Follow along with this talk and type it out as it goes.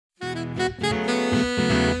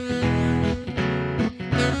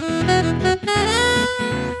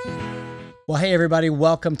Well, hey, everybody.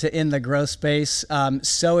 Welcome to In the Growth Space.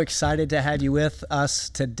 So excited to have you with us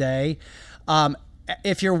today.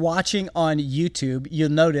 If you're watching on YouTube,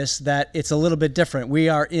 you'll notice that it's a little bit different. We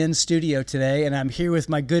are in studio today, and I'm here with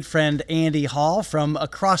my good friend Andy Hall from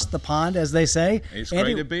across the pond, as they say. It's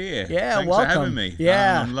Andy, great to be here. Yeah, Thanks welcome. for having me.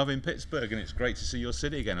 Yeah. I'm loving Pittsburgh, and it's great to see your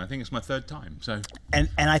city again. I think it's my third time. And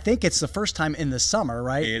I think it's the first time in the summer,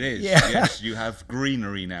 right? It is. Yeah. Yes, you have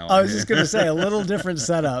greenery now. I was just going to say a little different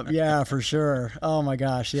setup. Yeah, for sure. Oh my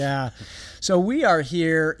gosh. Yeah. So we are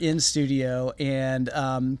here in studio, and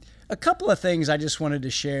a couple of things I just wanted to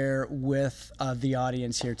share with the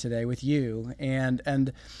audience here today with you.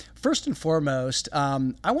 And first and foremost,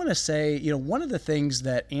 I want to say, one of the things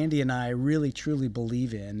that Andy and I really truly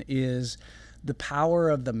believe in is the power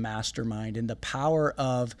of the mastermind and the power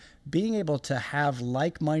of being able to have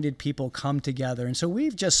like-minded people come together. And so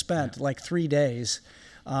we've just spent like 3 days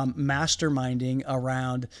masterminding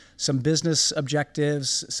around some business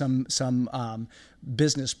objectives, some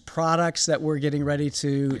business products that we're getting ready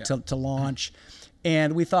to launch.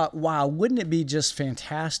 And we thought, wow, wouldn't it be just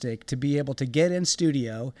fantastic to be able to get in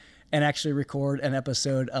studio and actually record an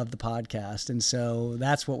episode of the podcast? And so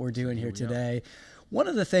that's what we're doing here today. One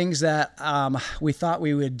of the things that we thought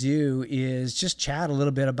we would do is just chat a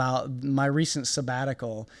little bit about my recent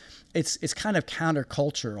sabbatical. It's kind of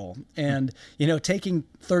countercultural, and taking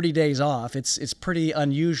 30 days off, it's pretty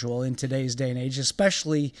unusual in today's day and age,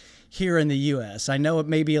 especially here in the U.S. I know it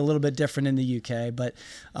may be a little bit different in the U.K., but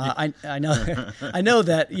I know I know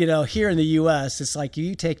that here in the U.S. it's like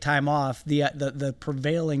you take time off. The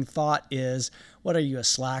prevailing thought is, what are you, a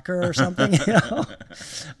slacker or something?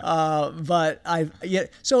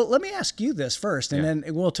 So let me ask you this first, and then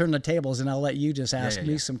we'll turn the tables, and I'll let you just ask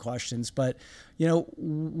me some questions. But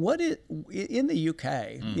what is in the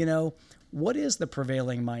UK? What is the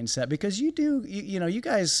prevailing mindset? Because you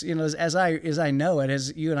guys, as I know it,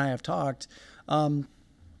 as you and I have talked,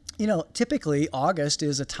 typically August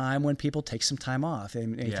is a time when people take some time off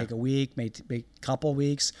and take a week, maybe a couple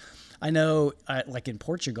weeks. I know, like in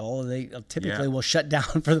Portugal, they typically will shut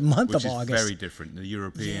down for the month of August. Which is very different. The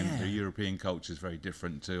European culture is very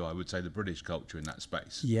different to, I would say, the British culture in that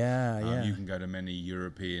space. You can go to many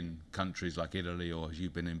European countries like Italy, or as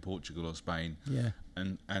you've been in Portugal or Spain.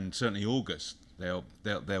 And certainly August,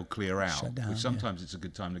 they'll clear out. Shut down, which sometimes it's a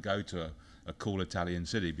good time to go to a cool Italian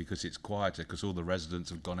city because it's quieter, because all the residents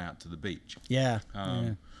have gone out to the beach.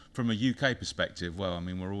 From a UK perspective, well, I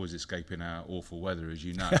mean, we're always escaping our awful weather, as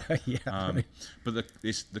you know. But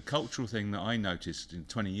the cultural thing that I noticed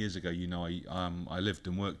 20 years ago, I lived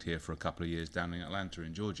and worked here for a couple of years down in Atlanta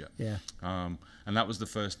in Georgia. And that was the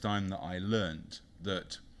first time that I learned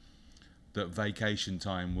that vacation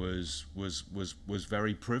time was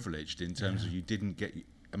very privileged in terms of you didn't get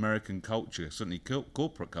American culture, certainly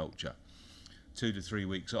corporate culture, 2 to 3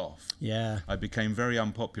 weeks off. I became very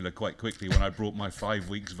unpopular quite quickly when I brought my 5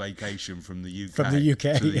 weeks vacation from the UK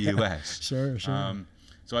to the US. Sure.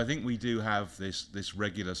 So I think we do have this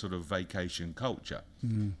regular sort of vacation culture,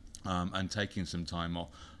 and taking some time off,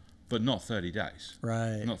 but not 30 days.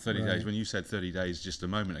 Right. Not 30 days. When you said 30 days just a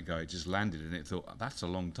moment ago, it just landed, and it thought, that's a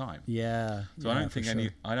long time. So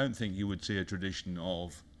I don't think you would see a tradition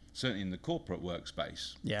of, certainly in the corporate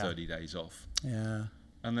workspace, 30 days off.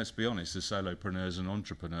 And let's be honest, as solopreneurs and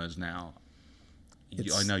entrepreneurs now,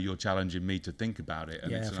 I know you're challenging me to think about it,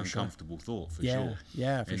 and it's an uncomfortable thought for sure.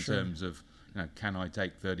 In terms of, can I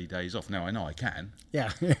take 30 days off? Now, I know I can.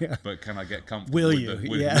 But can I get comfortable will you?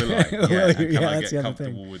 Will I? Can I get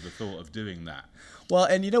comfortable with the thought of doing that? Well,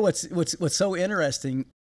 and what's so interesting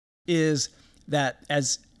is that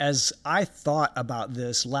as I thought about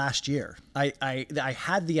this last year, I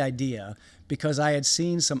had the idea because I had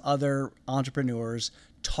seen some other entrepreneurs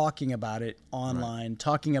talking about it online,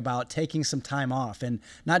 talking about taking some time off, and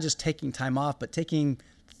not just taking time off, but taking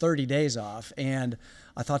 30 days off. And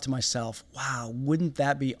I thought to myself, wow, wouldn't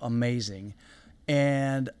that be amazing?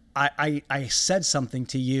 And I said something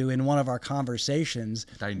to you in one of our conversations.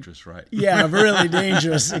 Dangerous, right? Yeah, really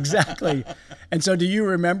dangerous, exactly. And so do you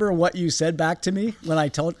remember what you said back to me when I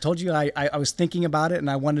told you I was thinking about it and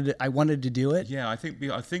I wanted to do it? Yeah, I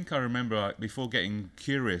think I remember, before getting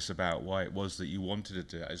curious about why it was that you wanted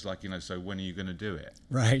to do it. It's like, so when are you going to do it?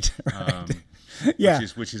 Right.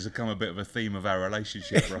 Which has become a bit of a theme of our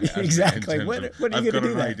relationship, right? Exactly. When are you going to do that? I've got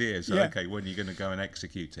an idea, so okay, when are you going to go and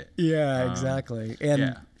execute it? Yeah, exactly.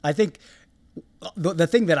 And I think the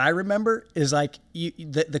thing that I remember is like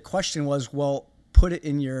the question was, well, put it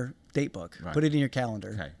in your date book, put it in your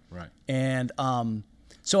calendar. Okay, right. And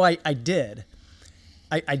so I did.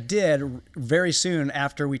 I did very soon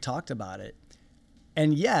after we talked about it,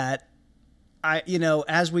 and yet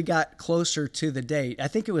as we got closer to the date, I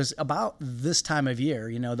think it was about this time of year,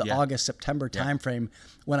 the August, September timeframe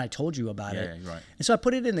when I told you about it. Yeah, right. And so I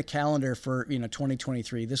put it in the calendar for,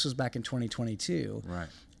 2023. This was back in 2022. Right.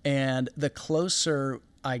 And the closer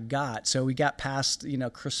I got, so we got past,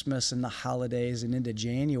 Christmas and the holidays and into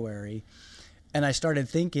January, and I started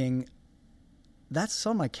thinking, that's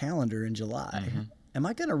on my calendar in July. Mm-hmm. Am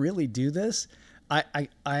I going to really do this? I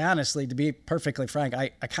honestly, to be perfectly frank, I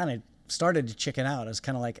kind of started to chicken out. I was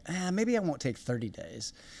kind of like, maybe I won't take 30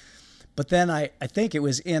 days. But then I think it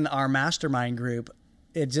was in our mastermind group,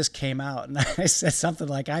 it just came out. And I said something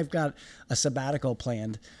like, I've got a sabbatical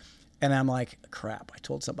planned. And I'm like, crap, I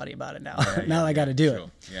told somebody about it now. Now I got to do it.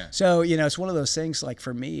 Yeah. So, it's one of those things, like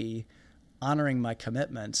for me, honoring my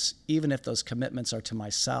commitments, even if those commitments are to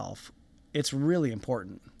myself, it's really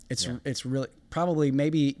important. It's really probably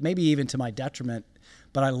maybe even to my detriment,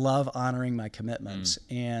 but I love honoring my commitments.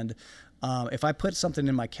 And if I put something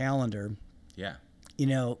in my calendar,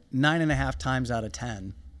 9.5 times out of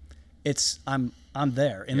 10, I'm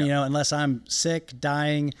there. And unless I'm sick,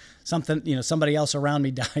 dying, something, somebody else around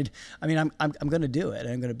me died, I mean, I'm going to do it and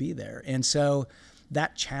I'm going to be there. And so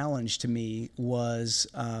that challenge to me was,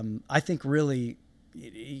 I think, really,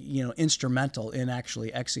 instrumental in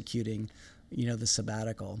actually executing the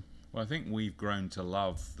sabbatical. Well, I think we've grown to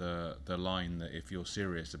love the line that if you're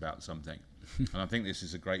serious about something, and I think this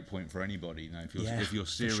is a great point for anybody. If you're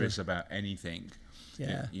serious about anything,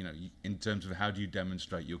 in terms of how do you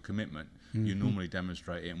demonstrate your commitment, you normally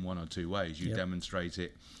demonstrate it in one or two ways. You demonstrate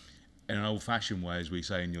it in an old-fashioned way, as we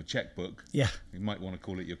say, in your checkbook. Yeah, you might want to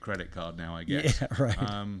call it your credit card now, I guess. Yeah, right.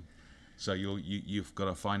 So you've got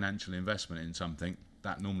a financial investment in something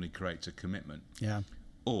that normally creates a commitment. Yeah.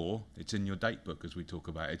 Or it's in your date book, as we talk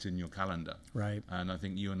about. It's in your calendar. Right. And I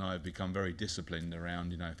think you and I have become very disciplined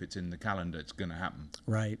around, if it's in the calendar, it's going to happen.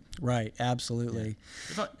 Right. Absolutely.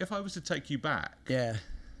 Yeah. If I was to take you back,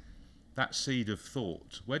 that seed of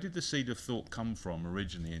thought, where did the seed of thought come from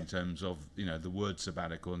originally in terms of, the word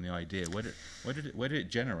sabbatical and the idea? Where did it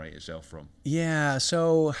generate itself from? Yeah.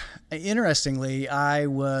 So interestingly, I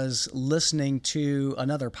was listening to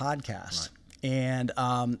another podcast. Right. And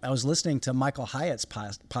I was listening to Michael Hyatt's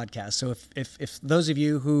podcast. So if those of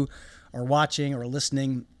you who are watching or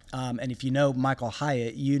listening, and if you know Michael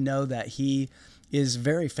Hyatt, you know that he is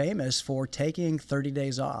very famous for taking 30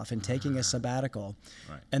 days off and taking a sabbatical.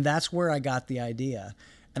 Right. And that's where I got the idea.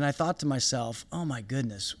 And I thought to myself, oh my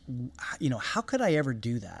goodness, how could I ever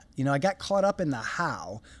do that? I got caught up in the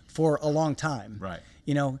how for a long time. Right.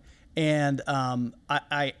 And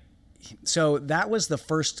so that was the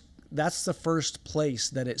first. That's the first place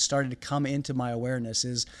that it started to come into my awareness,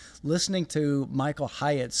 is listening to Michael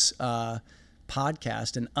Hyatt's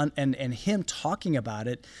podcast and him talking about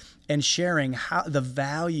it and sharing how the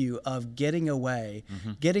value of getting away,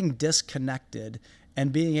 getting disconnected,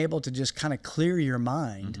 and being able to just kind of clear your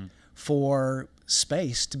mind for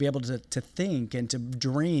space to be able to think and to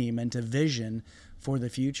dream and to vision for the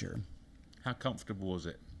future. How comfortable was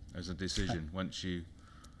it as a decision once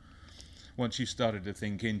you started to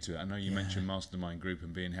think into it? I know you mentioned mastermind group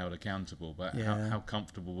and being held accountable, but how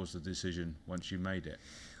comfortable was the decision once you made it?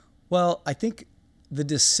 Well, I think the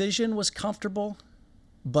decision was comfortable,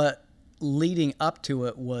 but leading up to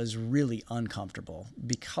it was really uncomfortable,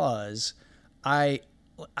 because I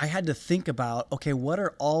had to think about, okay, what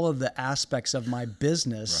are all of the aspects of my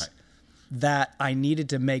business that I needed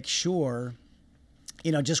to make sure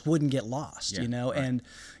just wouldn't get lost, and,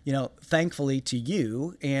 thankfully to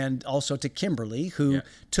you and also to Kimberly, who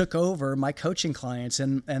took over my coaching clients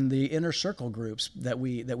and the inner circle groups that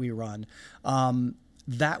we run.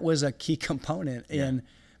 That was a key component in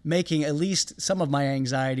making at least some of my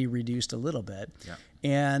anxiety reduced a little bit. Yeah.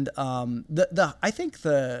 And I think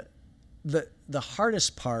the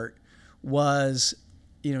hardest part was,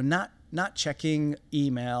 not checking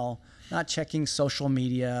email, not checking social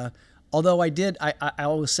media. Although I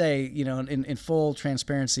always say, in full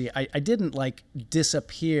transparency, I didn't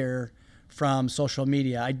disappear from social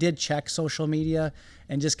media. I did check social media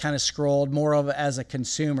and just kind of scrolled more of as a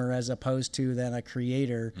consumer as opposed to than a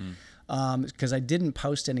creator, because I didn't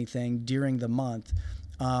post anything during the month.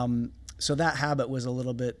 So that habit was a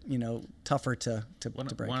little bit, tougher to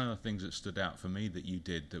break. One of the things that stood out for me that you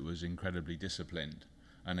did that was incredibly disciplined,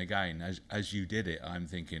 and again, as you did it, I'm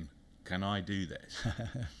thinking, can I do this?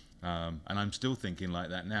 And I'm still thinking like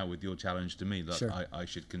that now with your challenge to me that sure. I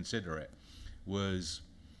should consider it, was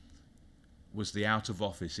the out of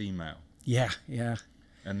office email. Yeah.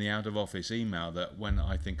 And the out of office email that when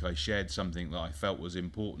I think I shared something that I felt was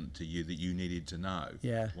important to you that you needed to know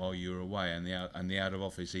while you were away, and the out of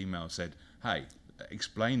office email said, hey,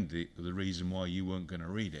 explained the reason why you weren't going to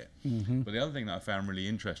read it. But the other thing that I found really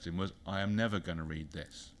interesting was, I am never going to read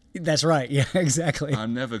this. That's right. Yeah, exactly.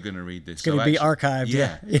 I'm never going to read this. It's going to be archived.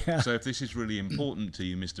 Yeah. So if this is really important to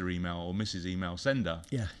you, Mr. Email or Mrs. Email Sender,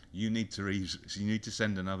 you need to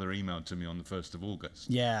send another email to me on the 1st of August.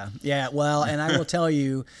 Yeah. Well, and I will tell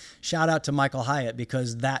you, shout out to Michael Hyatt,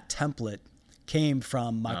 because that template came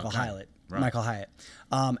from Michael Hyatt. Right. Michael Hyatt.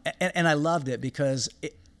 And I loved it because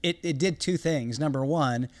it did two things. Number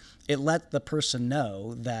one, it let the person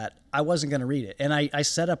know that I wasn't going to read it. And I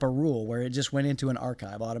set up a rule where it just went into an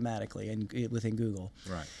archive automatically within Google.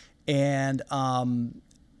 Right. And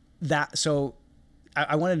so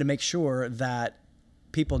I wanted to make sure that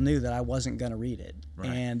people knew that I wasn't going to read it. Right.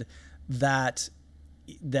 And that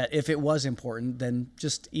if it was important, then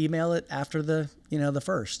just email it after the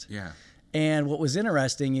first. Yeah. And what was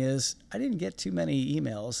interesting is I didn't get too many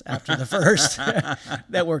emails after the first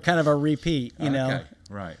that were kind of a repeat, Okay,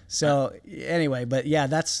 right. So anyway, but yeah,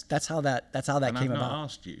 that's how that came about. And I've not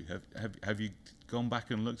asked you, have you gone back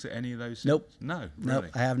and looked at any of those? Nope. No, really?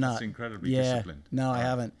 Nope, I have not. That's incredibly disciplined. No, I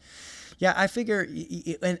haven't. Yeah, I figure,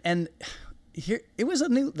 and here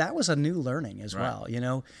that was a new learning as well.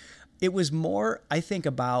 It was more, I think,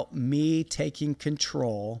 about me taking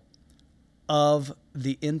control of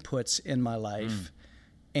the inputs in my life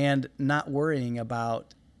and not worrying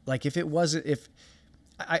about, like, if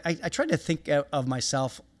I tried to think of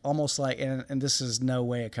myself almost like, and this is no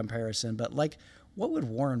way a comparison, but like, what would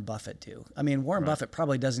Warren Buffett do? I mean, Warren Buffett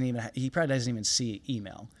probably doesn't even see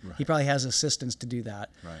email. Right. He probably has assistants to do that.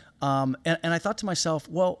 Right. And I thought to myself,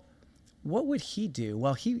 well, what would he do?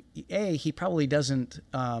 Well, he probably doesn't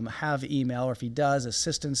have email, or if he does,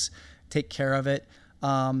 assistants take care of it.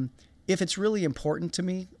 If it's really important to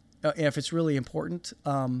me,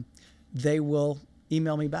 they will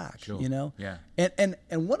email me back. Sure. Yeah. And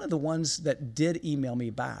one of the ones that did email me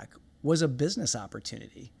back was a business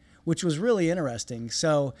opportunity, which was really interesting.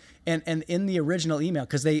 So, and in the original email,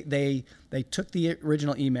 because they took the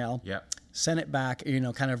original email, sent it back,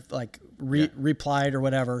 kind of like replied or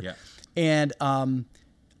whatever, and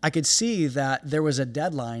I could see that there was a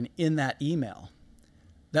deadline in that email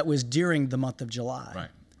that was during the month of July. Right.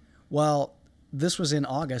 Well, this was in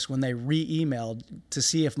August when they re-emailed to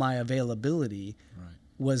see if my availability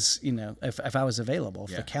was, if I was available,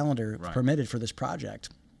 if the calendar permitted for this project.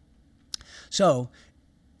 So,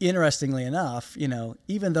 interestingly enough,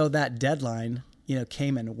 even though that deadline,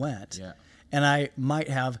 came and went, and I might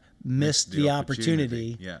have missed the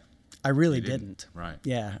opportunity, I really didn't. Right.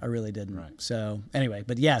 Yeah, I really didn't. Right. So anyway,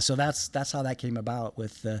 but yeah, so that's how that came about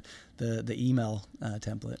with the email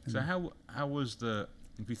template. So how was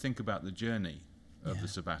if you think about the journey of the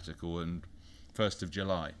sabbatical and 1st of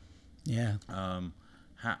July,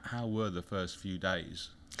 how were the first few days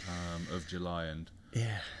of July, and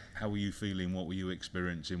how were you feeling? What were you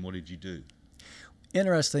experiencing? What did you do?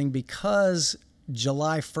 Interesting, because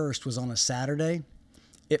July 1st was on a Saturday,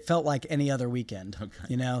 it felt like any other weekend,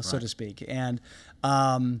 so to speak. And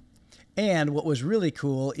what was really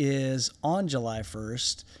cool is on July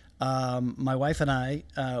 1st, my wife and I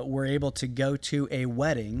were able to go to a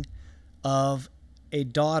wedding of a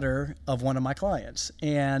daughter of one of my clients.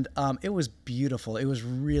 And it was beautiful. It was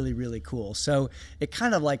really, really cool. So it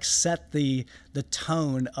kind of like set the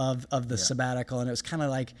tone of the sabbatical. And it was kind of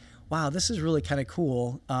like, wow, this is really kind of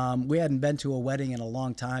cool. We hadn't been to a wedding in a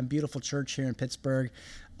long time. Beautiful church here in Pittsburgh.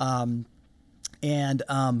 So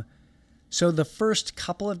the first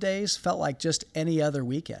couple of days felt like just any other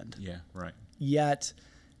weekend. Yeah, right. Yet,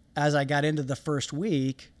 as I got into the first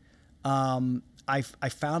week, I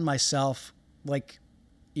found myself like,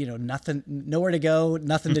 nowhere to go,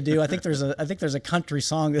 nothing to do. I think there's a country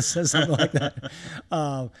song that says something like that.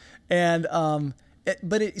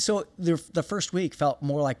 So the first week felt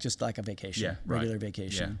more like just like a vacation, regular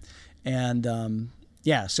vacation. Yeah.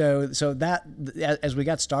 And so that as we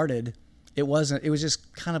got started, it was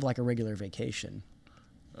just kind of like a regular vacation.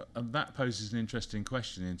 And that poses an interesting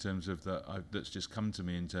question in terms of that's just come to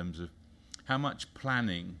me in terms of how much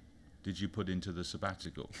planning did you put into the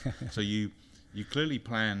sabbatical? So you clearly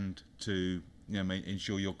planned to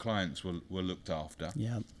ensure your clients were looked after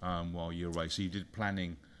while you're away. So you did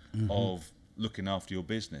planning of looking after your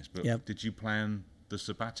business, but did you plan the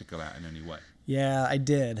sabbatical out in any way? Yeah, I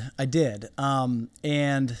did.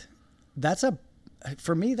 And that's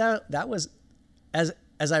for me that was, as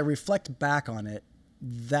I reflect back on it,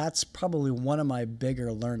 that's probably one of my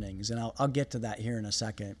bigger learnings, and I'll get to that here in a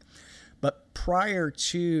second. But prior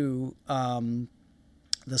to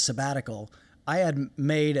the sabbatical, I had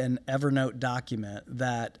made an Evernote document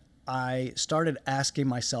that I started asking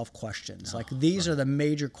myself questions. Like these are the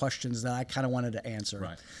major questions that I kind of wanted to answer.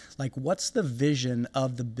 Right. Like, what's the vision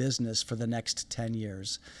of the business for the next 10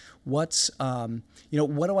 years? What's, what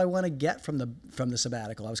do I want to get from the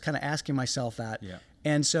sabbatical? I was kind of asking myself that. Yeah.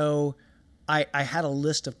 And so I had a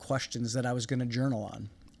list of questions that I was going to journal on.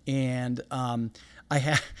 And I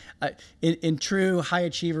had, in true high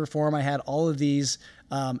achiever form, I had all of these,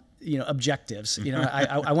 objectives.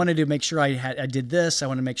 I wanted to make sure I did this. I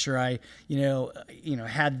wanted to make sure I,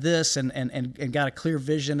 had this and got a clear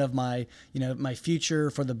vision of my, my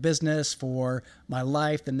future for the business, for my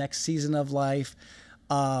life, the next season of life.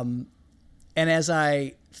 And as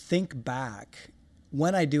I think back,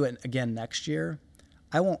 when I do it again next year,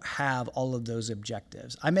 I won't have all of those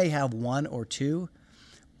objectives. I may have one or two,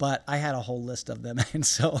 but I had a whole list of them. And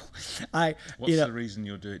so What's the reason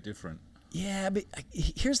you'll do it different? Yeah, but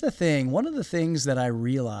here's the thing. One of the things that I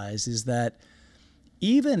realized is that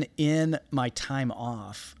even in my time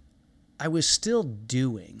off, I was still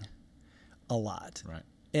doing a lot. Right.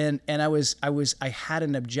 And I had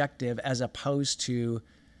an objective as opposed to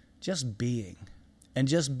just being, and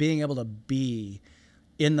just being able to be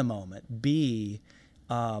in the moment, be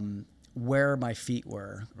where my feet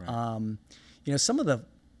were. Right.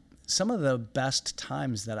 Some of the best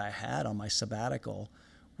times that I had on my sabbatical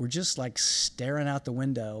were just like staring out the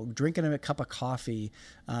window, drinking a cup of coffee,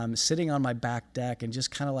 sitting on my back deck, and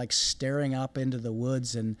just kind of like staring up into the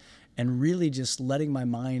woods and really just letting my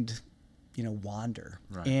mind, wander.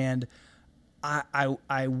 Right. And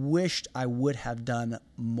I wished I would have done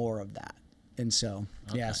more of that. And so,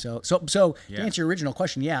 okay. Yeah, so to answer your original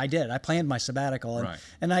question, yeah, I did. I planned my sabbatical, and, right.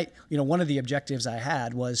 and I, one of the objectives I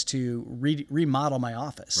had was to remodel my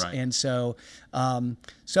office. Right. And so,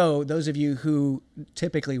 so those of you who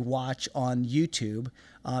typically watch on YouTube,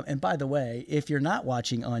 and by the way, if you're not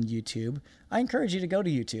watching on YouTube, I encourage you to go to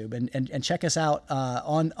YouTube and check us out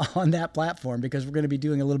on that platform, because we're going to be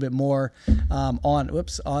doing a little bit more on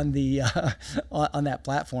that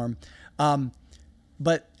platform.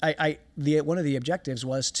 But one of the objectives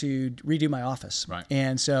was to redo my office. Right.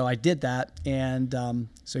 And so I did that. And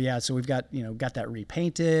so we've got that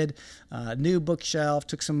repainted, new bookshelf,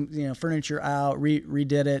 took some, furniture out,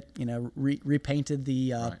 redid it, repainted the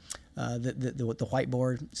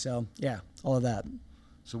whiteboard. So yeah, all of that.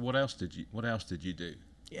 So what else did you do?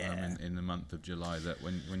 Yeah. In the month of July, that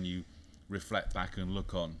when you reflect back and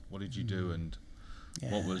look on, what did you do, and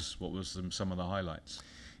what was some of the highlights?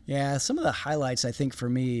 Yeah, some of the highlights, I think, for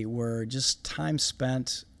me were just time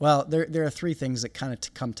spent. Well, there are three things that kind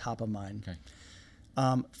of come top of mind.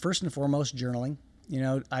 Okay. First and foremost, journaling.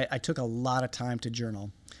 I took a lot of time to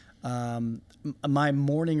journal. My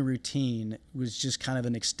morning routine was just kind of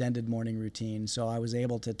an extended morning routine, so I was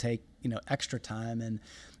able to take extra time. And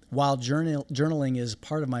while journaling is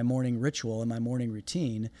part of my morning ritual and my morning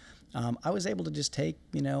routine, I was able to just take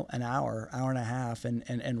an hour and a half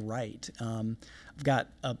and write. I've got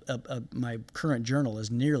my current journal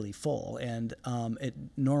is nearly full, and it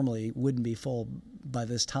normally wouldn't be full by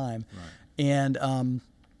this time. Right. And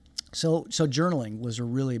so journaling was a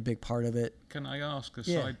really big part of it. Can I ask a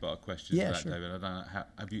sidebar question to that, sure. David? I don't know,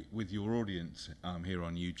 have you, with your audience here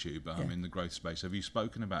on YouTube, in the growth space, have you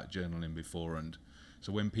spoken about journaling before? And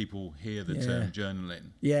so when people hear the term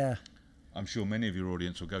journaling, I'm sure many of your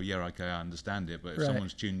audience will go, yeah, okay, I understand it. But if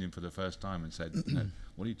someone's tuned in for the first time and said,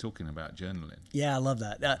 what are you talking about, journaling? Yeah, I love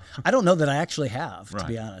that. I don't know that I actually have, to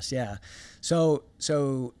be honest. Yeah. So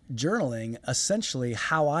journaling, essentially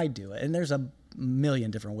how I do it, and there's a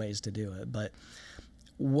million different ways to do it, but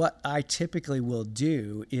what I typically will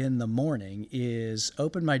do in the morning is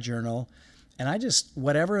open my journal, and I just,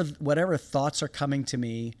 whatever thoughts are coming to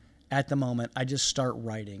me at the moment, I just start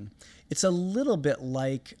writing. It's a little bit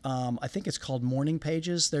like, I think it's called morning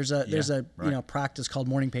pages. There's a practice called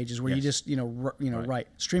morning pages where you just write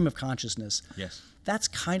stream of consciousness. Yes, that's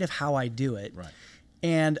kind of how I do it. Right.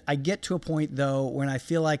 And I get to a point though when I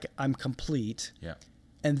feel like I'm complete. Yeah.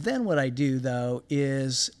 And then what I do though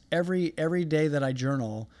is every day that I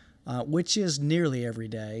journal, which is nearly every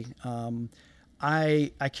day,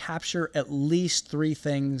 I capture at least three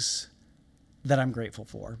things that I'm grateful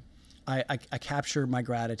for. I capture my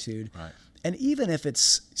gratitude. Right. And even if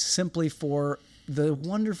it's simply for the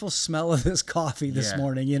wonderful smell of this coffee this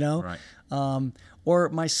morning, right. Or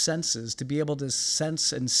my senses, to be able to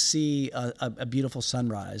sense and see a beautiful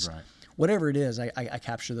sunrise. Right. Whatever it is, I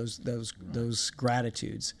capture those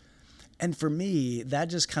gratitudes. And for me, that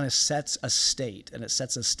just kind of sets a state, and it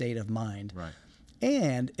sets a state of mind. Right.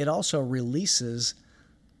 And it also releases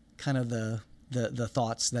kind of the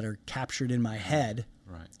thoughts that are captured in my head.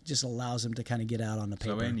 Right. Just allows them to kind of get out on the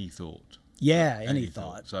paper. So any thought. Yeah, any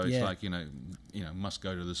thought. So it's like, must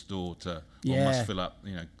go to the store or must fill up,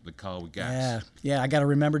 the car with gas. Yeah, I got to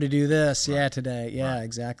remember to do this. Right. Today. Yeah,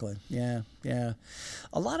 exactly. Yeah.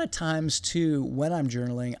 A lot of times too, when I'm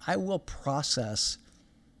journaling, I will process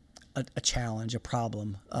a challenge, a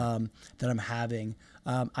problem that I'm having.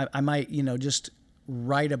 I might, just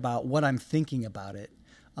write about what I'm thinking about it,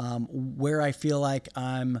 where I feel like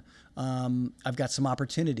I've got some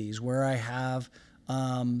opportunities, where I have,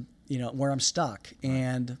 where I'm stuck.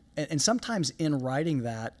 And sometimes in writing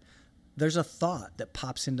that, there's a thought that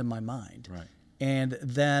pops into my mind. Right. And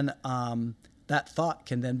then that thought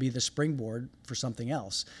can then be the springboard for something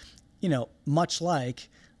else. Much like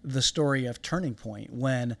the story of Turning Point,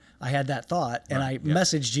 when I had that thought and I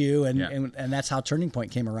messaged you, and that's how Turning Point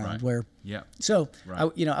came around. Right. Where so I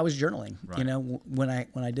was journaling. When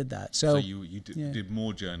I did that. So you did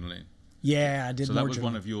more journaling. Yeah, I did. So more that was journaling.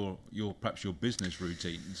 one of your perhaps your business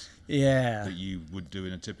routines. Yeah. That you would do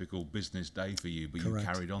in a typical business day for you, but Correct.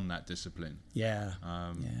 you carried on that discipline. Yeah.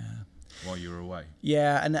 While you were away.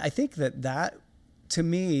 Yeah, and I think that to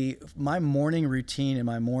me, my morning routine and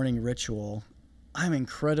my morning ritual, I'm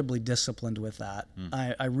incredibly disciplined with that.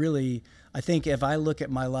 I think if I look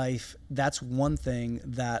at my life, that's one thing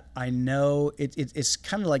that I know it's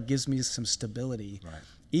kind of like gives me some stability. Right.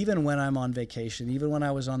 Even when I'm on vacation, even when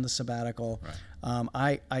I was on the sabbatical,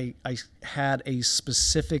 I had a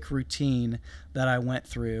specific routine that I went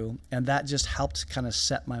through, and that just helped kind of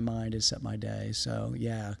set my mind and set my day. So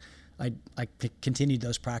I continued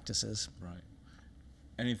those practices. Right.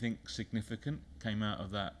 Anything significant came out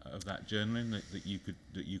of that journaling that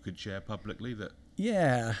you could share publicly?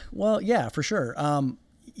 For sure.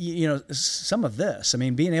 Some of this. I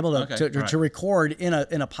mean, being able to record in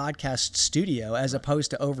a podcast studio as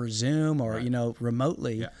opposed to over Zoom or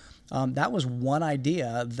remotely. Yeah. That was one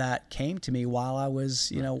idea that came to me while I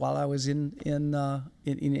was in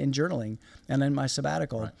journaling and in my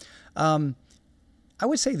sabbatical. Right. I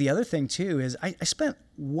would say the other thing too is I spent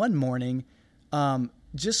one morning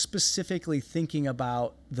just specifically thinking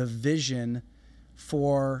about the vision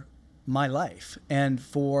for my life and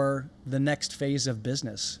for the next phase of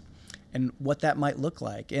business and what that might look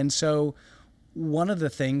like. And so one of the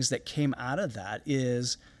things that came out of that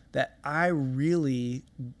is that I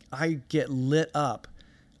get lit up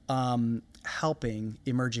helping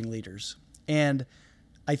emerging leaders. And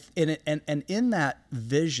in that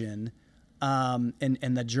vision and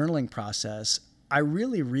the journaling process, I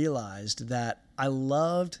really realized that I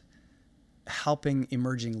loved helping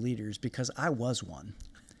emerging leaders because I was one.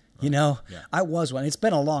 I was one. It's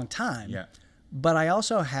been a long time, but I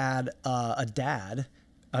also had a dad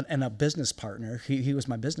and a business partner. He was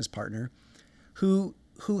my business partner, who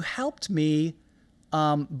helped me,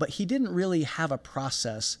 but he didn't really have a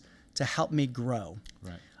process to help me grow.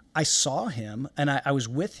 Right. I saw him and I was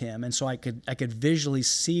with him, and so I could visually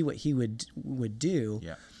see what he would do.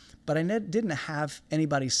 Yeah. But I didn't have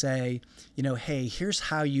anybody say, hey, here's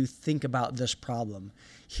how you think about this problem.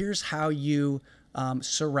 Here's how you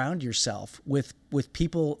surround yourself with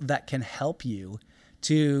people that can help you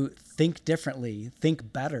to think differently,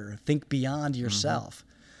 think better, think beyond yourself.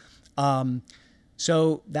 Mm-hmm.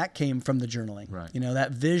 So that came from the journaling, right.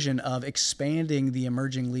 That vision of expanding the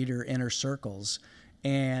emerging leader inner circles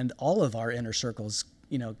and all of our inner circles,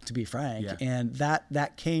 to be frank. Yeah. And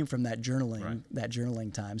that came from that journaling, right. That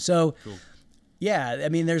journaling time. So cool. Yeah, I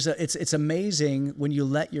mean, it's amazing when you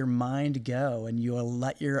let your mind go and you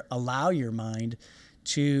allow your mind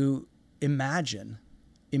to imagine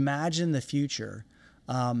the future.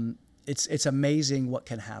 It's amazing what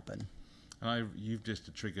can happen. You've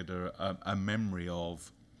just triggered a memory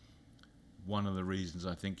of one of the reasons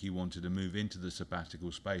I think you wanted to move into the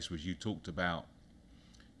sabbatical space was you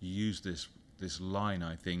used this line,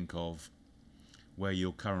 I think, of where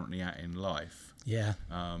you're currently at in life. Yeah.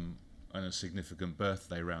 And a significant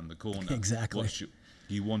birthday around the corner. Exactly.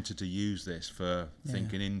 You wanted to use this for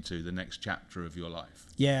thinking into the next chapter of your life.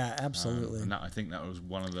 Yeah, absolutely. And I think that was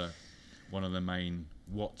one of the main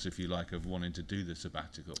what's, if you like, of wanting to do the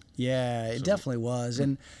sabbatical. Yeah, it definitely was.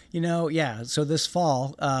 And, so this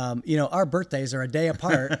fall, our birthdays are a day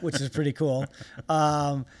apart, which is pretty cool.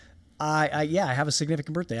 I have a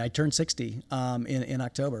significant birthday. I turned 60 in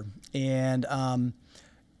October. And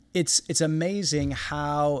it's amazing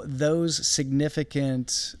how those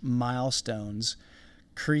significant milestones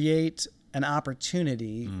create an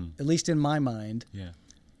opportunity, at least in my mind,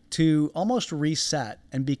 to almost reset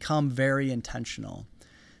and become very intentional.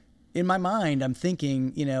 In my mind, I'm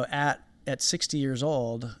thinking, at 60 years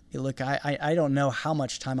old, look, I don't know how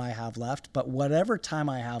much time I have left, but whatever time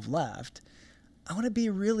I have left, I want to be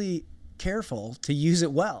really careful to use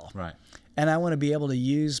it well. Right. and I want to be able to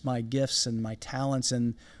use my gifts and my talents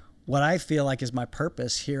and what I feel like is my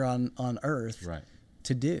purpose here on earth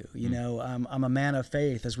to do. You know, I'm a man of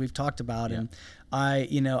faith, as we've talked about, and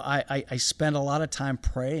I spent a lot of time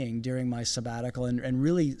praying during my sabbatical and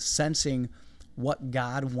really sensing what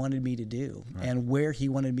God wanted me to do and where he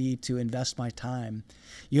wanted me to invest my time.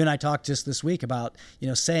 You and I talked just this week about,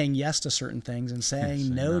 saying yes to certain things and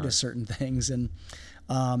saying no to certain things. And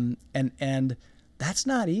that's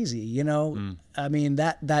not easy. I mean,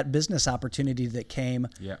 that business opportunity that came,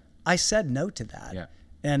 I said no to that. Yeah.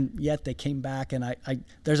 And yet they came back, and I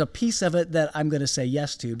there's a piece of it that I'm going to say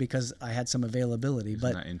yes to because I had some availability.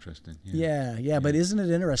 Isn't that interesting? Yeah. But isn't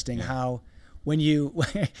it interesting how when you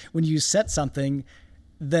set something,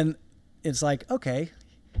 then it's like, okay,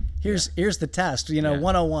 here's the test,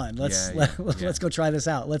 101. Let's go try this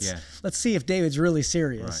out. Let's see if David's really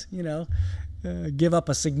serious. Give up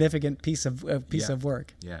a significant piece of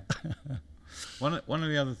work. Yeah. One of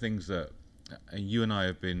the other things that you and I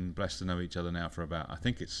have been blessed to know each other now for about, I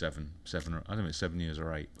think it's 7 or I don't know, it's 7 years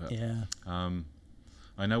or 8. But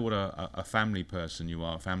I know what a family person you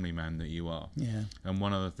are, a family man that you are. Yeah. And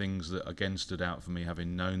one of the things that again stood out for me,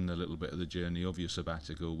 having known a little bit of the journey of your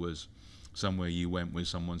sabbatical, was somewhere you went with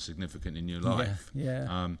someone significant in your life.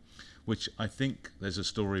 Yeah. Which I think there's a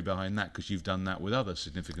story behind that, because you've done that with other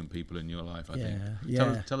significant people in your life, I think.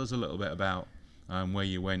 Yeah. Tell us a little bit about where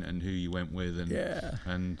you went and who you went with,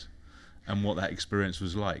 and what that experience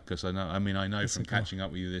was like, because I know from catching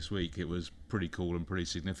up with you this week, it was pretty cool and pretty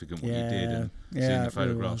significant what you did, and seeing the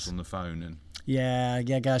photographs on the phone. And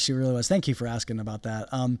gosh, it really was. Thank you for asking about that.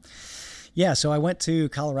 So I went to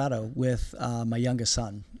Colorado with my youngest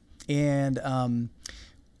son, and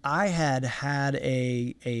I had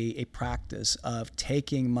a practice of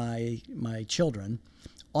taking my children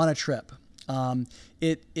on a trip.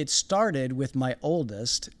 It started with my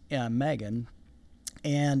oldest, Megan.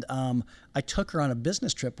 And I took her on a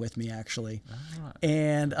business trip with me, actually. Oh, right.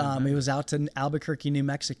 And it was out to Albuquerque, New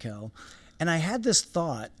Mexico. And I had this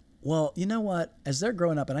thought, well, you know what? As they're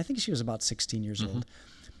growing up, and I think she was about 16 years old,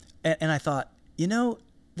 and I thought,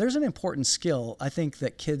 there's an important skill I think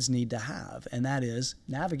that kids need to have, and that is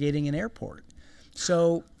navigating an airport.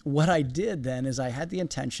 So what I did then is I had the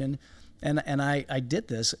intention, and I did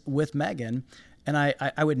this with Megan. And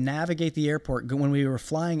I would navigate the airport. When we were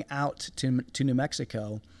flying out to New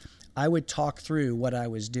Mexico, I would talk through what I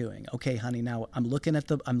was doing. Okay, honey, now I'm looking at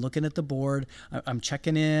the board. I'm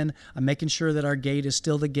checking in. I'm making sure that our gate is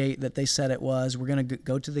still the gate that they said it was. We're going to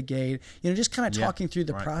go to the gate. Just kind of talking through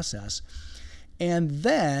the process. And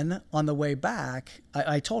then on the way back,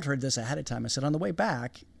 I told her this ahead of time. I said, on the way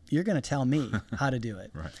back, you're going to tell me how to do it.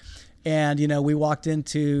 Right. And, we walked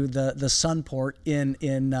into the Sunport in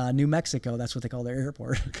New Mexico. That's what they call their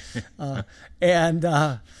airport. And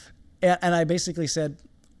I basically said,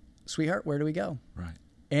 sweetheart, where do we go? Right.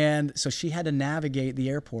 And so she had to navigate the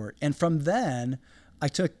airport. And from then, I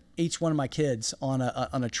took each one of my kids on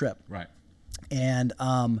a trip. Right. And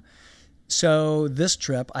so this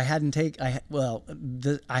trip, I had not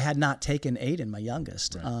taken Aiden, my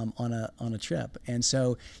youngest, on a trip. And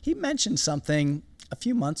so he mentioned something a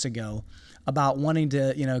few months ago about wanting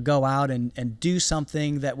to, go out and do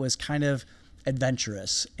something that was kind of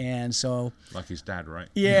adventurous. And so, like his dad, right?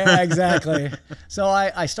 Yeah, exactly. So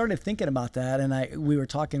I started thinking about that, and we were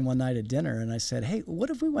talking one night at dinner, and I said, hey, what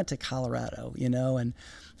if we went to Colorado, and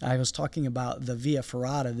I was talking about the Via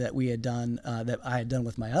Ferrata that we had done, that I had done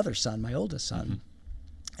with my other son, my oldest son.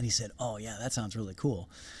 And he said, oh yeah, that sounds really cool.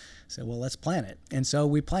 So, well, let's plan it. And so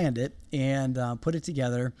we planned it and put it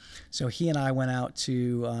together. So he and I went out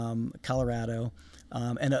to Colorado.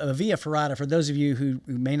 And a Via Ferrata, for those of you who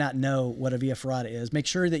may not know what a Via Ferrata is, make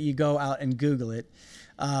sure that you go out and Google it.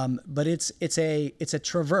 But it's a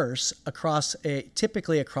traverse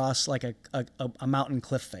typically across like a mountain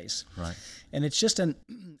cliff face. Right. And it's just an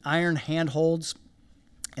iron handholds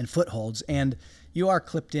and footholds, and you are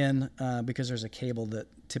clipped in because there's a cable that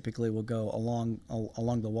typically will go along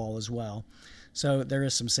the wall as well. So there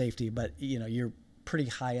is some safety, but you're pretty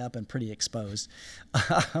high up and pretty exposed.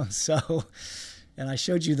 And I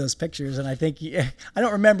showed you those pictures, and I think I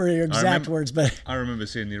don't remember your exact words, but I remember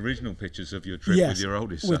seeing the original pictures of your trip with your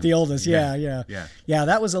oldest son. With the oldest, yeah.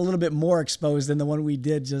 That was a little bit more exposed than the one we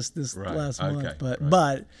did just this last month,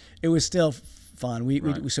 but it was still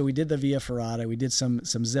fun. So we did the Via Ferrata, we did some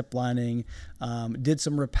zip lining, did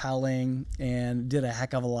some rappelling, and did a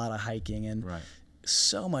heck of a lot of hiking, and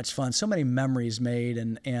so much fun, so many memories made,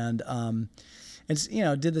 and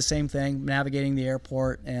did the same thing, navigating the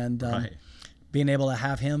airport, and being able to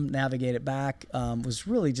have him navigate it back was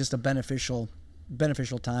really just a beneficial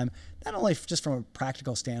beneficial time, not only just from a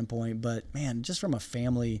practical standpoint, but man, just from a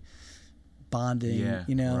family bonding,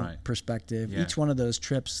 perspective. Each one of those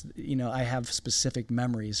trips, I have specific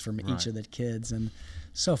memories from each of the kids, and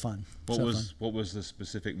so fun. What was the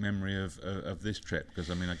specific memory of this trip?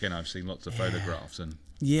 Because I mean, again, I've seen lots of photographs, and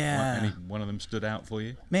any one of them stood out for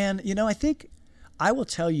you? Man, I think I will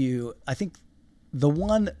tell you. I think the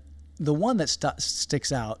one that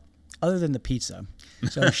sticks out, other than the pizza.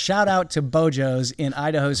 So shout out to Bojo's in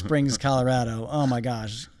Idaho Springs, Colorado. Oh my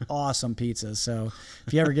gosh, awesome pizza. So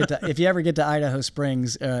if you ever get to Idaho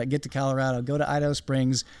Springs, get to Colorado, go to Idaho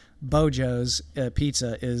Springs. Bojo's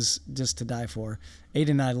pizza is just to die for.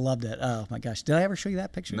 Aiden and I loved it. Oh my gosh, did I ever show you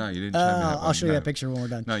that picture? No, you didn't show me that one. I'll show you that picture when we're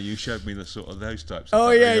done. No, you showed me the sort of those types.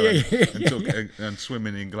 Oh yeah. And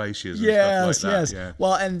swimming in glaciers and stuff like that. Yes. Yeah.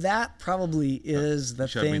 Well, and that probably is the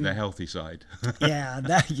thing. Showed me the healthy side.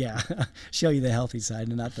 Show you the healthy side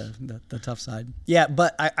and not the tough side. Yeah,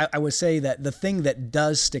 but I would say that the thing that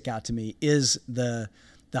does stick out to me is the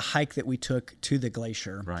hike that we took to the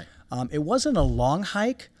glacier. Right. It wasn't a long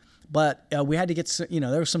hike, but we had to get,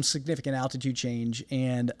 there was some significant altitude change.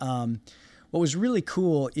 And what was really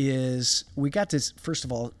cool is we got to, first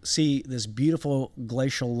of all, see this beautiful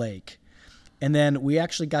glacial lake. And then we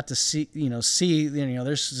actually got to see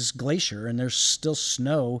there's this glacier and there's still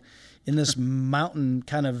snow in this mountain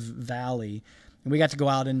kind of valley. And we got to go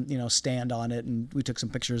out and, stand on it, and we took some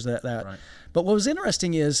pictures of that. Right. But what was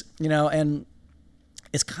interesting is, and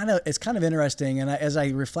it's kind of interesting. And as I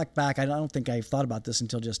reflect back, I don't think I thought about this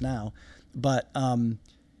until just now, but,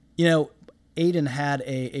 Aiden had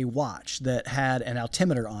a watch that had an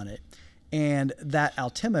altimeter on it. And that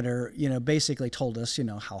altimeter, basically told us,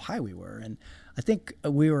 how high we were. And I think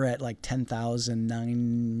we were at like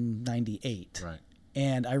 10,998. Right.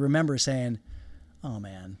 And I remember saying, oh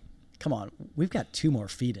man, come on, we've got 2 more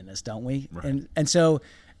feet in us, don't we? Right. And so,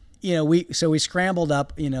 we scrambled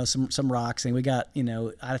up, some rocks, and we got,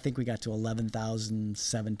 I think we got to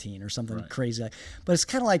 11,017 or something crazy. But it's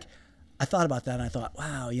kind of like, I thought about that and I thought,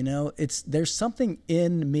 wow, there's something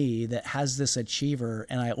in me that has this achiever,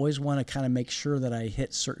 and I always want to kind of make sure that I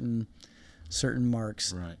hit certain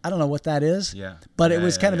marks. Right. I don't know what that is. Yeah. But it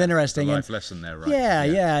was kind of interesting. The life lesson there, right?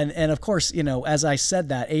 Yeah. And of course, as I said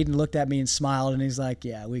that, Aiden looked at me and smiled, and he's like,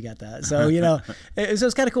 yeah, we got that. So, it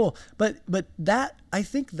was kind of cool. But that, I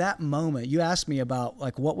think that moment, you asked me about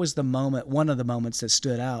like, what was the moment, one of the moments that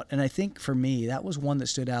stood out. And I think for me, that was one that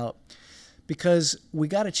stood out because we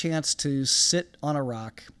got a chance to sit on a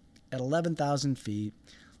rock at 11,000 feet,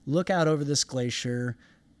 look out over this glacier,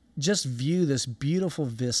 just view this beautiful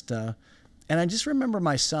vista. And I just remember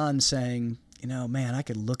my son saying, man, I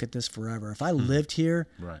could look at this forever. If I lived here,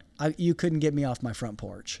 you couldn't get me off my front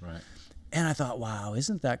porch. Right. And I thought, wow,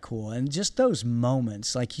 isn't that cool? And just those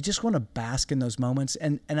moments, like you just want to bask in those moments.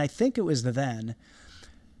 And I think it was then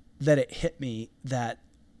that it hit me that,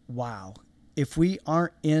 wow, if we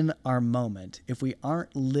aren't in our moment, if we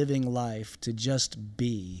aren't living life to just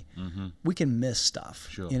be, we can miss stuff,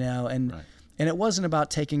 sure. And it wasn't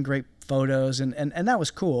about taking great photos, and that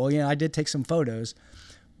was cool. I did take some photos,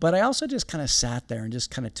 but I also just kind of sat there and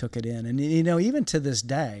just kind of took it in. And, even to this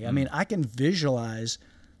day, I mean, I can visualize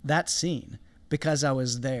that scene because I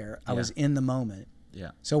was there. I was in the moment.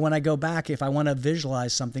 Yeah. So when I go back, if I want to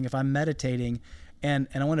visualize something, if I'm meditating and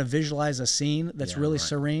I want to visualize a scene that's really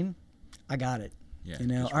serene, I got it.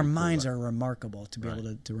 Yeah, our minds are remarkable to be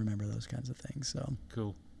able to remember those kinds of things. So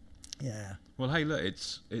cool. Yeah. Well, hey, look,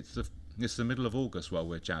 it's the middle of August while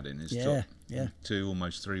we're chatting. It's 2,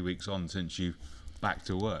 almost 3 weeks on since you back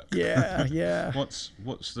to work. Yeah. What's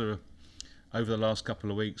the over the last couple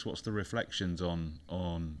of weeks? What's the reflections on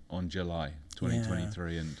July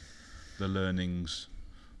 2023 and the learnings?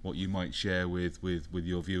 What you might share with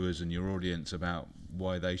your viewers and your audience about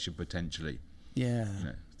why they should potentially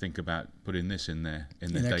think about putting this in their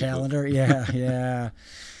calendar. Yeah.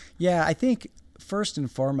 I think first and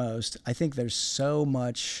foremost, I think there's so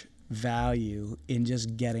much value in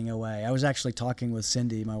just getting away. I was actually talking with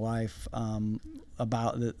Cindy, my wife,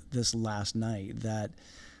 about this last night, that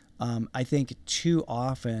I think too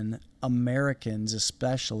often Americans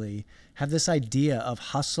especially have this idea of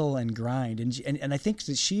hustle and grind. And I think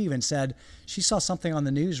that she even said she saw something on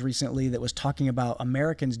the news recently that was talking about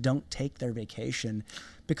Americans don't take their vacation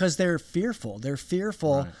because they're fearful. They're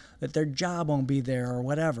fearful that their job won't be there or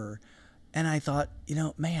whatever. And I thought,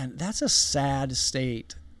 man, that's a sad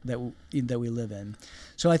state that we live in.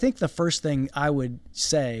 So I think the first thing I would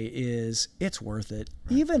say is it's worth it.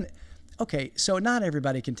 Even, okay, so not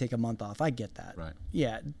everybody can take a month off. I get that. Right.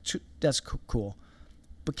 Yeah, that's cool.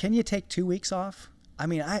 But can you take 2 weeks off? I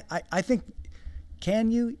mean, I think,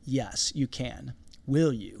 can you? Yes, you can.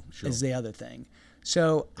 Will you? Sure. Is the other thing.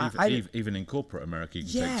 So even in corporate America,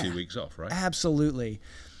 you can take 2 weeks off, right? Absolutely.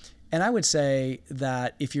 And I would say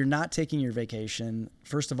that if you're not taking your vacation,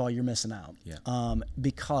 first of all, you're missing out. Yeah.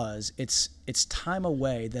 Because it's time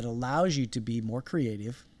away that allows you to be more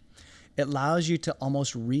creative. It allows you to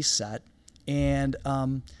almost reset and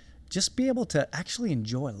just be able to actually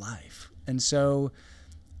enjoy life. And so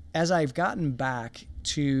as I've gotten back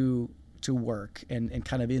to work and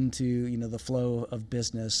kind of into the flow of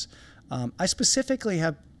business, I specifically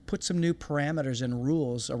have put some new parameters and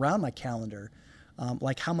rules around my calendar.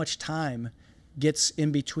 Like how much time gets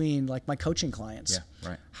in between like my coaching clients,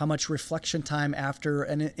 right. How much reflection time after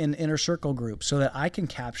an inner circle group so that I can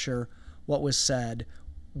capture what was said,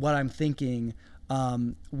 what I'm thinking,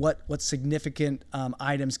 what significant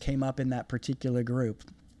items came up in that particular group.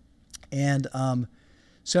 And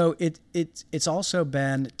so it's also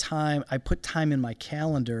been time. I put time in my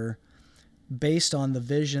calendar based on the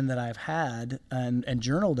vision that I've had and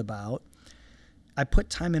journaled about. I put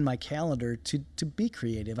time in my calendar to be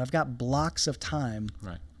creative. I've got blocks of time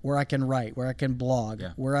where I can write, where I can blog,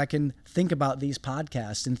 where I can think about these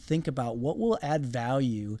podcasts and think about what will add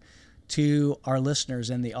value to our listeners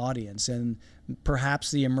and the audience, and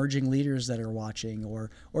perhaps the emerging leaders that are watching,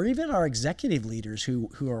 or even our executive leaders who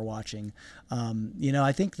are watching.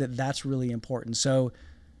 I think that's really important. So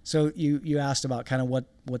you asked about kind of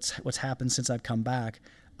what's happened since I've come back.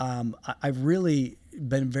 I've really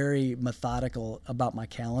been very methodical about my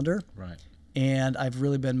calendar. Right. And I've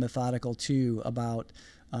really been methodical too about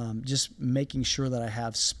just making sure that I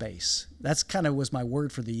have space. That's kind of was my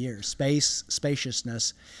word for the year: space,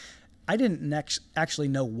 spaciousness. I didn't actually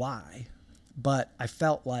know why, but I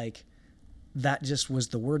felt like that just was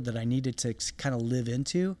the word that I needed to kind of live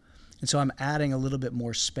into. And so I'm adding a little bit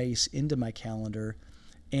more space into my calendar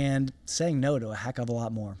and saying no to a heck of a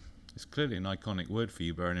lot more. It's clearly an iconic word for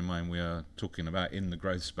you, bearing in mind we are talking about in the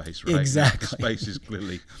growth space, right? Exactly. Space is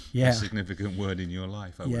clearly a significant word in your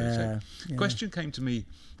life, I would say. Yeah. Question came to me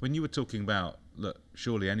when you were talking about, look,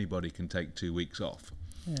 surely anybody can take 2 weeks off.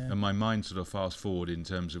 Yeah. And my mind sort of fast forward in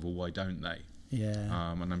terms of, well, why don't they?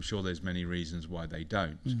 Yeah. And I'm sure there's many reasons why they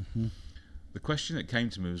don't. Mm-hmm. The question that came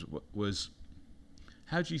to me was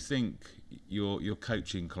how do you think your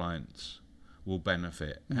coaching clients will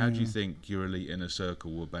benefit? How do you think your elite inner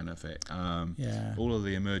circle will benefit? All of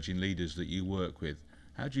the emerging leaders that you work with,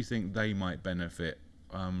 how do you think they might benefit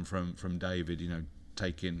from David,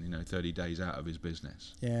 taking 30 days out of his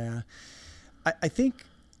business? Yeah, I think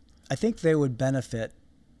they would benefit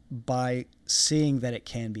by seeing that it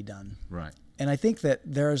can be done. Right. And I think that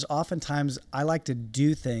there's oftentimes I like to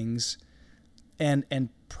do things and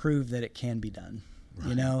prove that it can be done.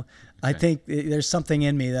 Right. Okay. I think there's something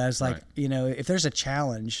in me that is like, if there's a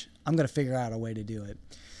challenge, I'm going to figure out a way to do it.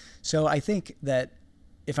 So I think that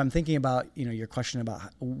if I'm thinking about, your question about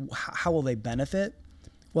how will they benefit?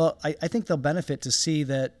 Well, I think they'll benefit to see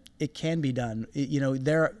that it can be done.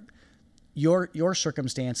 Your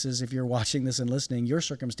circumstances, if you're watching this and listening, your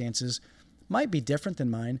circumstances might be different than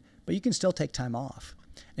mine, but you can still take time off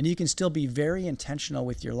and you can still be very intentional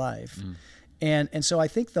with your life. And so I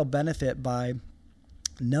think they'll benefit by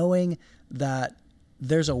knowing that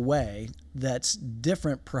there's a way that's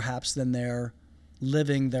different perhaps than they're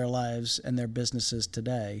living their lives and their businesses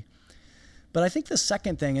today. But I think the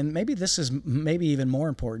second thing, and maybe this is maybe even more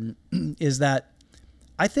important, is that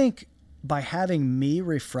I think by having me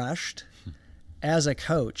refreshed as a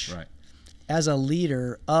coach, as a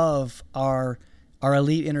leader of our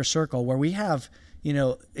elite inner circle, where we have,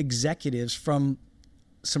 executives from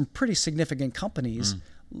some pretty significant companies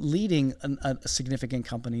leading significant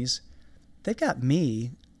companies, they've got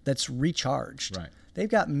me that's recharged. Right. They've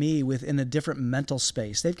got me within a different mental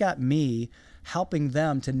space. They've got me helping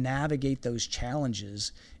them to navigate those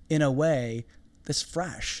challenges in a way that's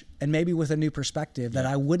fresh and maybe with a new perspective that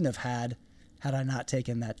I wouldn't have had I not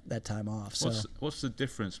taken that time off. So what's the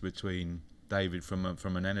difference between David from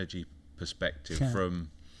an energy perspective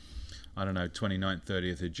from 29th,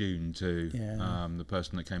 30th of June to the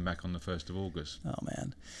person that came back on the 1st of August? Oh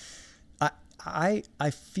man,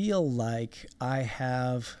 I feel like I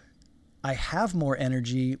have more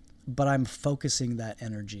energy, but I'm focusing that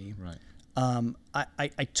energy. Right.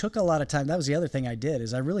 I took a lot of time. That was the other thing I did,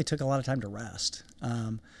 is I really took a lot of time to rest.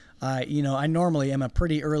 I normally am a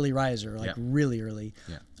pretty early riser, really early.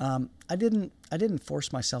 Yeah. I didn't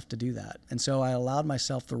force myself to do that. And so I allowed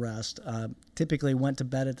myself the rest, typically went to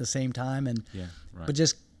bed at the same time but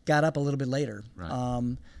just got up a little bit later.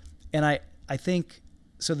 Right. And I think,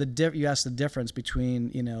 so you asked the difference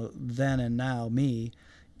between, then and now me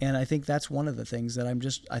And I think that's one of the things that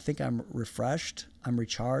I think I'm refreshed, I'm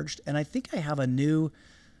recharged, and I think I have a new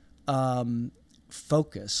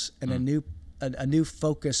focus and a new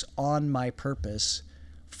focus on my purpose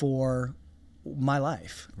for my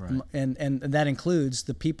life. Right. And that includes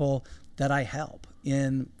the people that I help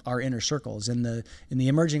in our inner circles, in the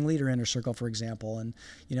emerging leader inner circle, for example. And,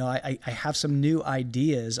 I have some new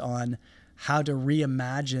ideas on how to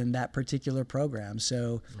reimagine that particular program.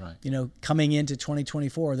 So, right. Coming into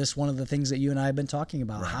 2024, this is one of the things that you and I have been talking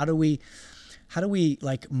about. Right. How do we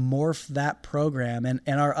like morph that program and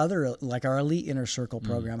our other, like our elite inner circle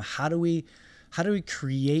program? How do we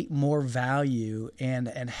create more value and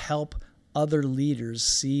help other leaders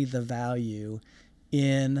see the value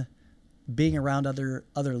in being around other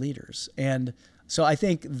leaders? And so I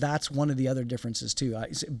think that's one of the other differences too.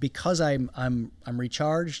 Because I'm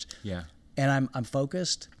recharged. Yeah. And I'm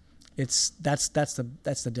focused. That's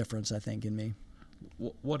the difference, I think, in me.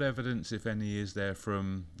 What evidence, if any, is there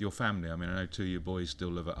from your family? I mean, I know two of your boys still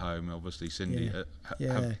live at home. Obviously, Cindy.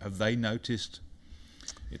 Have they noticed?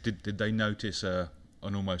 Did they notice an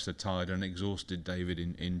almost a tired and exhausted David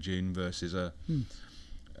in June versus a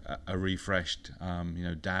refreshed,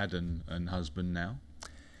 dad and husband now?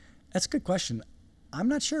 That's a good question. I'm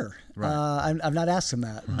not sure. Right. I've not asked him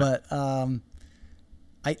that, right. But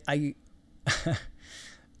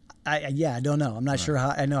I don't know. I'm not sure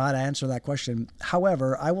how I know how to answer that question.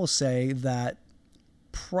 However, I will say that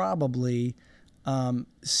probably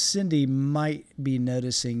Cindy might be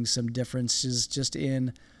noticing some differences just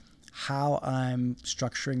in how I'm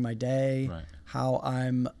structuring my day, right. how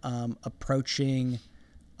I'm approaching,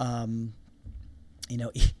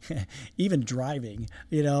 even driving.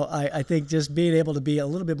 I think just being able to be a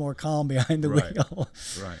little bit more calm behind the wheel.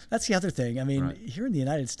 Right. That's the other thing. I mean, here in the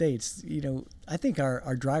United States, I think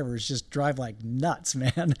our drivers just drive like nuts,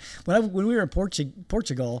 man. When we were in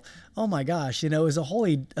Portugal, oh my gosh, it was a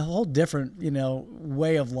whole different,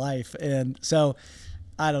 way of life. And so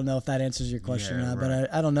I don't know if that answers your question or not,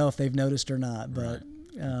 but I don't know if they've noticed or not, but,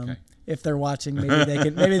 okay. If they're watching,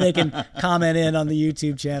 maybe they can comment in on the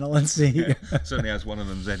YouTube channel and see. Yeah, certainly as one of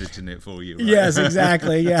them's editing it for you. Right? Yes,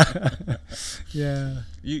 exactly. Yeah, yeah.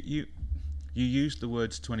 You used the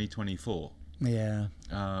words 2024. Yeah.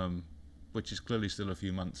 Which is clearly still a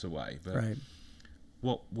few months away. But right.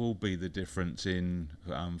 What will be the difference in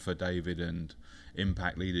for David and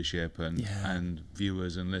Impact Leadership and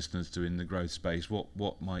viewers and listeners to In the Growth Space?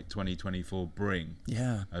 What might 2024 bring?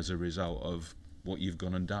 Yeah. As a result of what you've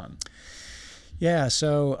gone and done? Yeah,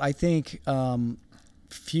 so I think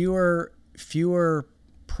fewer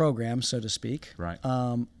programs, so to speak, right?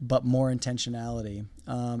 But more intentionality.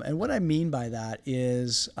 And what I mean by that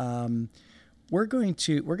is we're going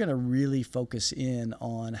to really focus in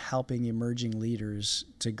on helping emerging leaders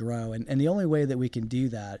to grow, and the only way that we can do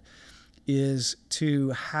that is to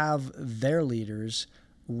have their leaders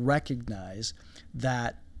recognize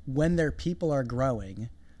that when their people are growing,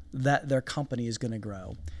 that their company is going to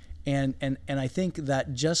grow. And I think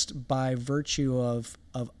that just by virtue of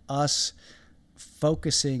us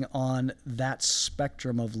focusing on that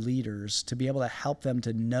spectrum of leaders to be able to help them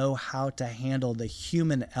to know how to handle the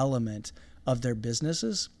human element of their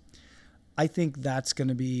businesses, I think that's going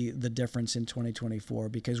to be the difference in 2024,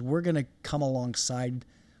 because we're going to come alongside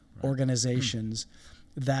organizations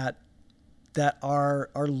that are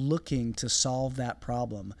looking to solve that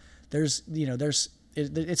problem.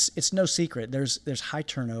 It's no secret. There's high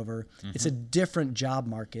turnover. Mm-hmm. It's a different job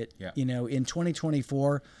market. Yeah. In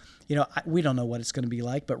 2024, we don't know what it's going to be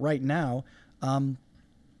like, but right now,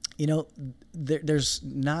 there's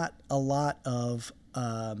not a lot of.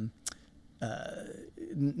 Let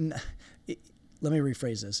me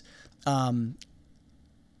rephrase this.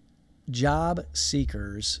 Job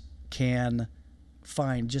seekers can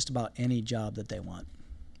find just about any job that they want.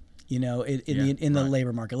 In the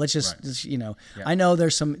labor market. Let's just I know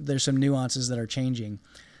there's some nuances that are changing,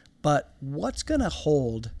 but what's going to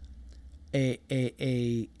hold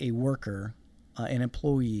a worker, an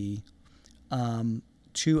employee,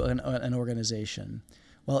 to an organization?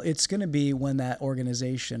 Well, it's going to be when that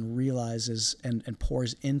organization realizes and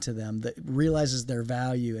pours into them, that realizes their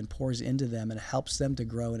value and pours into them and helps them to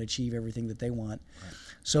grow and achieve everything that they want. Right.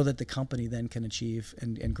 So that the company then can achieve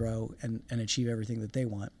and grow and achieve everything that they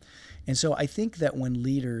want. And so I think that when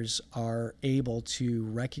leaders are able to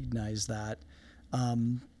recognize that,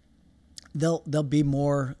 they'll be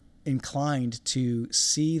more inclined to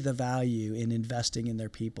see the value in investing in their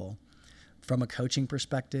people, from a coaching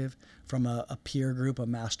perspective, from a peer group, a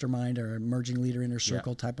mastermind, or emerging leader inner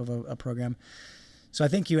circle type of a program. So I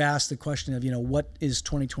think you asked the question of, what is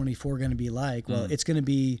 2024 going to be like? Well, it's going to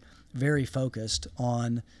be very focused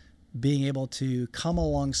on being able to come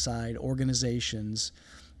alongside organizations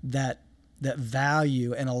that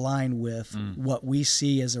value and align with what we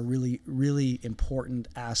see as a really, really important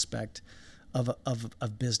aspect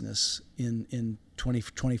of business in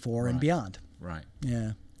 2024 and beyond. Right.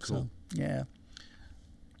 Yeah. Cool. So, yeah.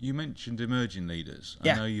 You mentioned emerging leaders.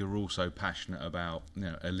 I know you're also passionate about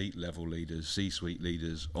elite level leaders, C-suite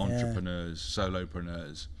leaders, entrepreneurs,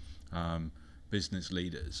 solopreneurs, business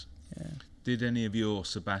leaders. Yeah. Did any of your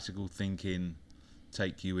sabbatical thinking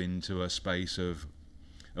take you into a space of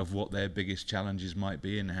what their biggest challenges might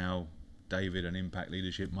be and how David and Impact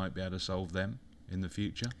Leadership might be able to solve them in the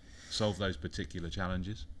future? Solve those particular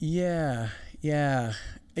challenges? Yeah.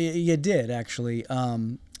 You did, actually.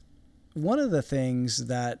 One of the things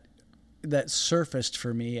that surfaced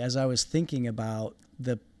for me as I was thinking about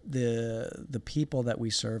the people that we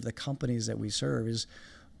serve, the companies that we serve, is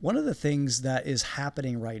one of the things that is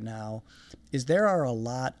happening right now is there are a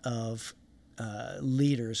lot of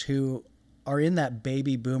leaders who are in that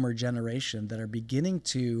baby boomer generation that are beginning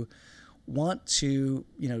to want to,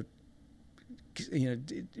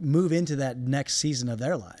 move into that next season of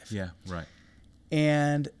their life. Yeah, right.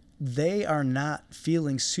 And they are not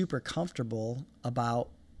feeling super comfortable about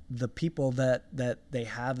the people that they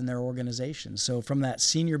have in their organization. So from that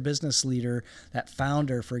senior business leader, that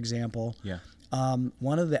founder, for example,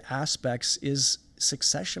 one of the aspects is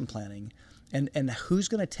succession planning and who's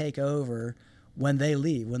going to take over when they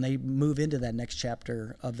leave, when they move into that next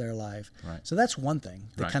chapter of their life. Right. So that's one thing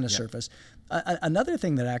that kind of surfaced. Another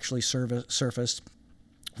thing that actually surfaced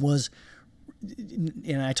was,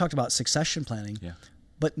 and I talked about succession planning,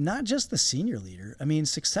 but not just the senior leader. I mean,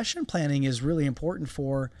 succession planning is really important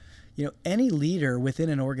for, any leader within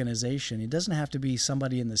an organization. It doesn't have to be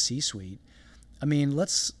somebody in the C-suite. I mean,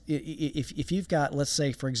 if you've got, let's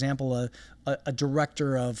say, for example, a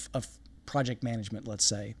director of project management, let's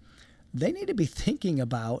say, they need to be thinking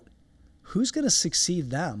about who's going to succeed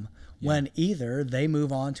them when either they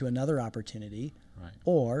move on to another opportunity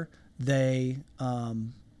or they,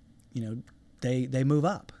 they move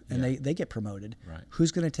up and they get promoted. Right.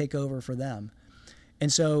 Who's going to take over for them?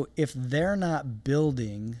 And so if they're not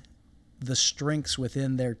building the strengths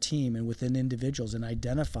within their team and within individuals and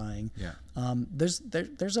identifying, there's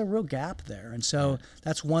a real gap there. And so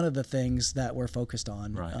that's one of the things that we're focused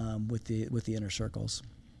on with the inner circles.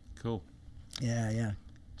 Cool. Yeah.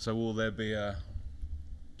 So will there be a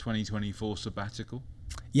 2024 sabbatical?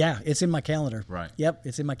 Yeah, it's in my calendar. Right. Yep,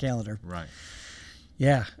 it's in my calendar. Right.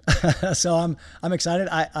 Yeah. So I'm excited.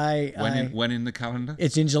 When in the calendar?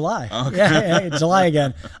 It's in July. Okay. Yeah, July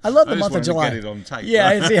again. I love the month of July. To get it on tape.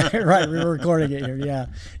 Yeah, right. We're recording it here.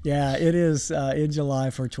 Yeah. It is in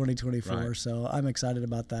July for 2024. Right. So I'm excited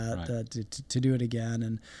about that to do it again,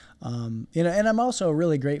 and and I'm also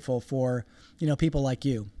really grateful for people like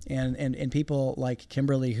you and people like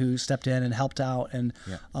Kimberly who stepped in and helped out, and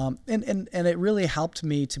it really helped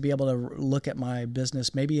me to be able to look at my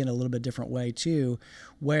business maybe in a little bit different way too,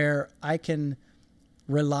 where I can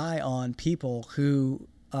rely on people who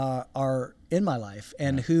are in my life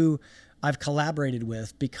and who I've collaborated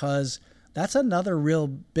with, because that's another real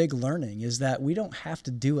big learning, is that we don't have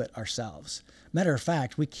to do it ourselves. Matter of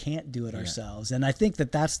fact, we can't do it ourselves. And I think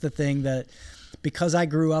that that's the thing that, because I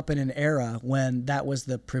grew up in an era when that was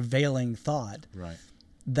the prevailing thought,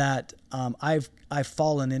 that I've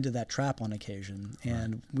fallen into that trap on occasion.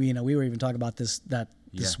 And we were even talking about this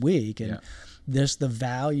week, and there's the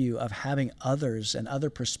value of having others and other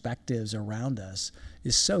perspectives around us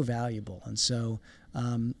is so valuable. And so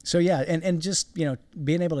and just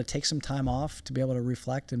being able to take some time off to be able to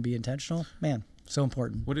reflect and be intentional, man, so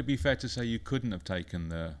important. Would it be fair to say you couldn't have taken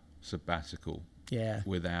the sabbatical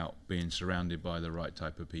without being surrounded by the right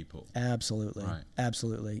type of people? Absolutely. Right.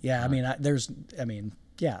 Absolutely. Yeah. Right.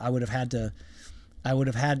 I would have had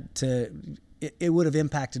to, it would have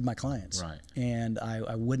impacted my clients. Right. And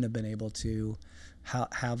I wouldn't have been able to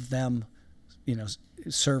have them,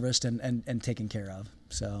 serviced and taken care of.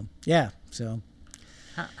 So, yeah. So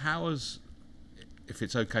how was, if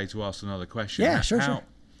it's okay to ask another question. Yeah, sure.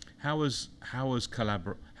 How was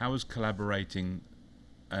collaborating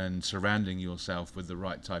and surrounding yourself with the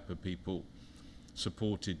right type of people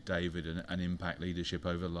supported David and Impact Leadership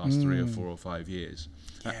over the last 3 or 4 or 5 years?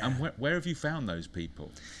 Yeah. And where have you found those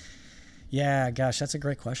people? Yeah, gosh, that's a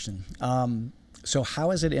great question. So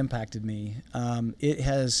how has it impacted me? It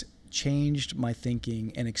has changed my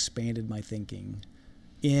thinking and expanded my thinking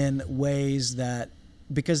in ways that,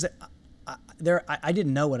 because I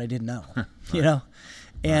didn't know what I didn't know,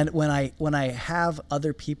 And when I have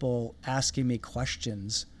other people asking me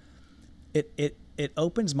questions, it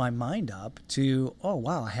opens my mind up to, oh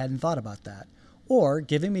wow, I hadn't thought about that, or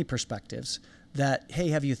giving me perspectives that, hey,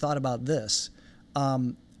 have you thought about this?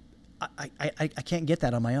 I can't get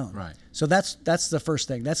that on my own. Right. So that's the first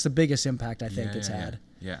thing. That's the biggest impact I think it's had.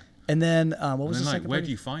 Yeah. And then what was the second? Where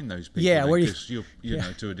do you find those people? Yeah, where because you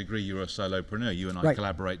know, to a degree, you're a solopreneur. You and I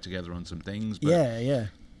collaborate together on some things. But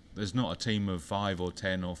there's not a team of 5 or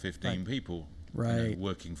 10 or 15 people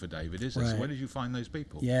working for David, is there? So where did you find those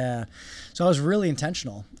people? Yeah. So I was really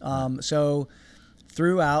intentional. So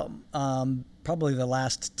throughout probably the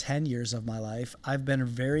last 10 years of my life, I've been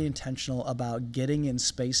very intentional about getting in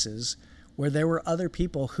spaces where there were other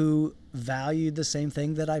people who valued the same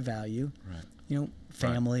thing that I value. Right. You know,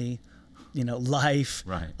 family, you know, life,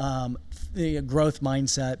 the growth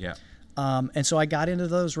mindset. Yeah. And so I got into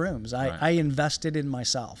those rooms. I invested in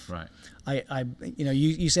myself. Right. I you know,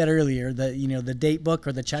 you said earlier that, you know, the date book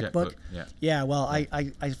or the checkbook. Yeah. Yeah. Well,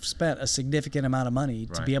 I spent a significant amount of money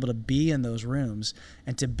to be able to be in those rooms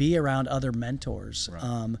and to be around other mentors,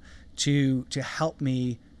 to help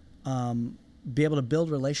me, be able to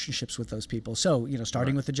build relationships with those people. So, you know,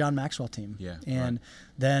 starting with the John Maxwell team, and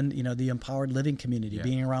then, you know, the empowered living community,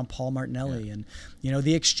 being around Paul Martinelli, and, you know,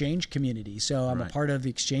 the exchange community. So I'm a part of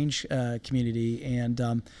the exchange community,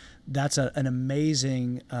 and that's an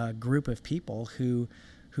amazing group of people who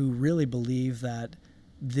really believe that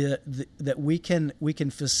that we can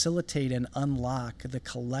facilitate and unlock the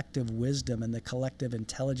collective wisdom and the collective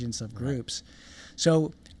intelligence of groups.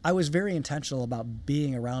 So I was very intentional about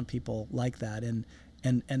being around people like that, and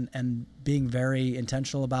being very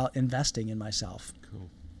intentional about investing in myself. Cool.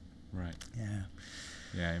 Right. Yeah.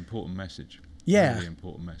 Yeah, important message. Yeah. Really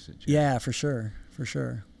important message. Yeah, for sure. For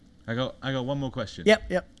sure. I got one more question.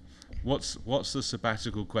 Yep. What's the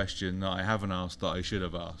sabbatical question that I haven't asked that I should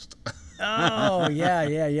have asked? Oh, yeah.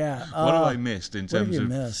 What have I missed in terms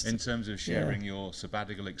of Yeah. sharing your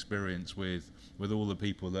sabbatical experience with all the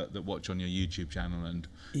people that watch on your YouTube channel and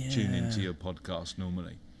tune into your podcast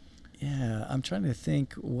normally? Yeah, I'm trying to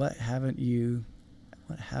think. What haven't you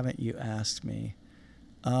asked me?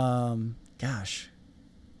 Gosh,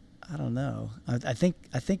 I don't know. I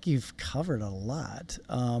think you've covered a lot.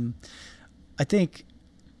 I think,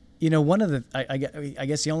 you know, one of the I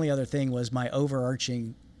guess the only other thing was my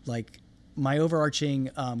overarching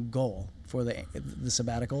goal for the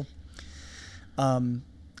sabbatical.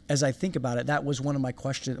 As I think about it, that was one of my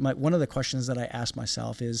questions. One of the questions that I asked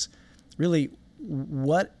myself is, really,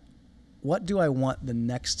 what do I want the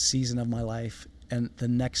next season of my life and the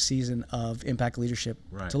next season of impact leadership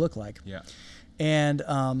to look like? Yeah. And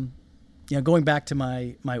you know, going back to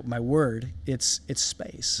my word, it's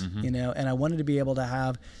space. Mm-hmm. You know, and I wanted to be able to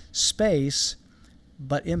have space,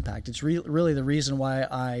 but impact. It's really the reason why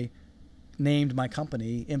I named my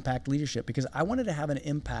company Impact Leadership, because I wanted to have an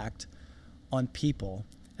impact on people.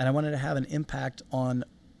 And I wanted to have an impact on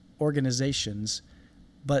organizations,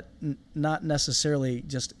 but not necessarily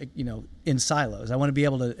just, you know, in silos. I want to be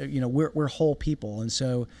able to, you know, we're whole people. And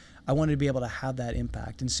so I wanted to be able to have that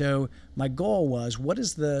impact. And so my goal was, what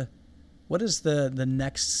does the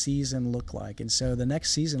next season look like? And so the next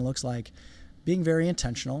season looks like being very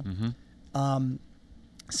intentional,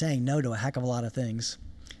 saying no to a heck of a lot of things,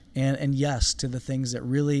 and yes to the things that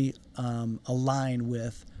really align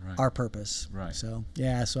with our purpose. Right. So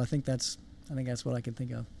I think that's what I can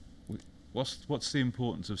think of. What's the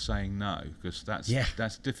importance of saying no? Because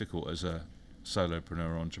that's difficult as a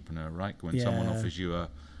solopreneur or entrepreneur, right? When someone offers you a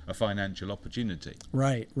financial opportunity.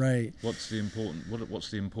 Right. What's the importance?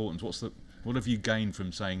 What have you gained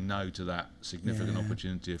from saying no to that significant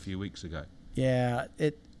opportunity a few weeks ago? Yeah.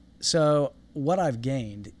 So what I've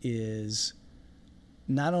gained is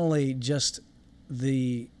not only just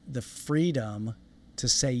the freedom to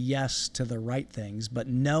say yes to the right things, but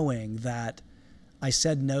knowing that I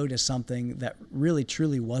said no to something that really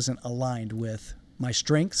truly wasn't aligned with my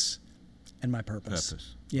strengths and my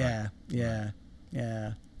purpose. Yeah.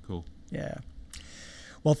 Cool. Yeah.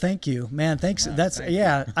 Well, thank you, man. Thanks. Thank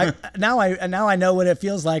you. Now I know what it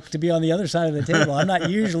feels like to be on the other side of the table. I'm not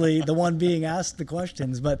usually the one being asked the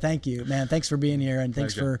questions, but thank you, man. Thanks for being here, and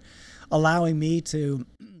thanks for allowing me to,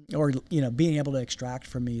 or, you know, being able to extract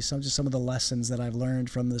from me some of the lessons that I've learned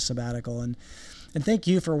from the sabbatical. And thank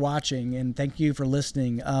you for watching, and thank you for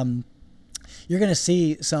listening. You're going to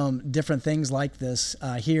see some different things like this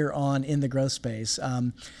here on In the Growth Space.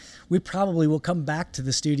 we probably will come back to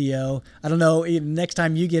the studio. I don't know, next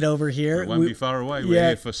time you get over here. It won't be far away. We're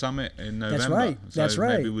here for Summit in November. That's right. That's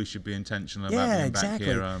right. Maybe we should be intentional about being back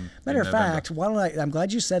here. Matter of fact, I'm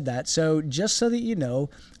glad you said that. So just so that you know,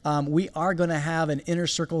 we are going to have an Inner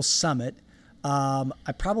Circle Summit.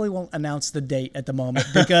 I probably won't announce the date at the moment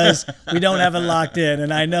because we don't have it locked in,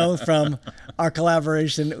 and I know from our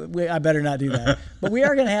collaboration, I better not do that. But we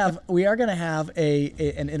are going to have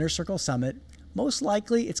an Inner Circle Summit. Most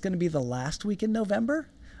likely, it's going to be the last week in November,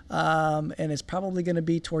 and it's probably going to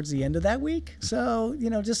be towards the end of that week. So you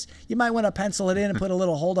might want to pencil it in and put a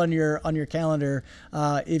little hold on your calendar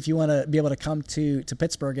if you want to be able to come to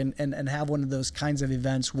Pittsburgh and have one of those kinds of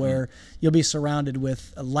events where you'll be surrounded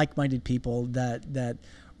with like-minded people that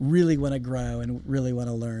really want to grow and really want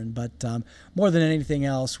to learn. But more than anything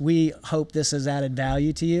else, we hope this has added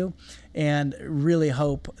value to you, and really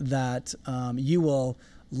hope that you will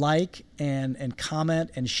like and comment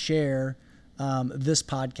and share this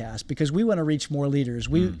podcast, because we want to reach more leaders.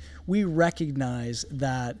 We recognize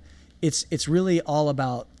that it's really all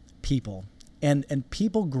about people, and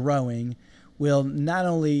people growing will not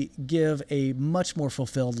only give a much more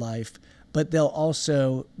fulfilled life, but they'll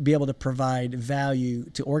also be able to provide value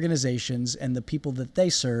to organizations and the people that they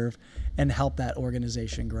serve and help that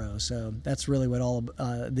organization grow. So that's really what all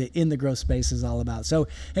the In the Growth Space is all about. So,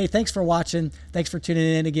 hey, thanks for watching. Thanks for tuning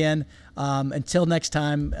in again. Until next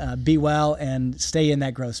time, be well and stay in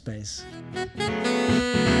that growth space.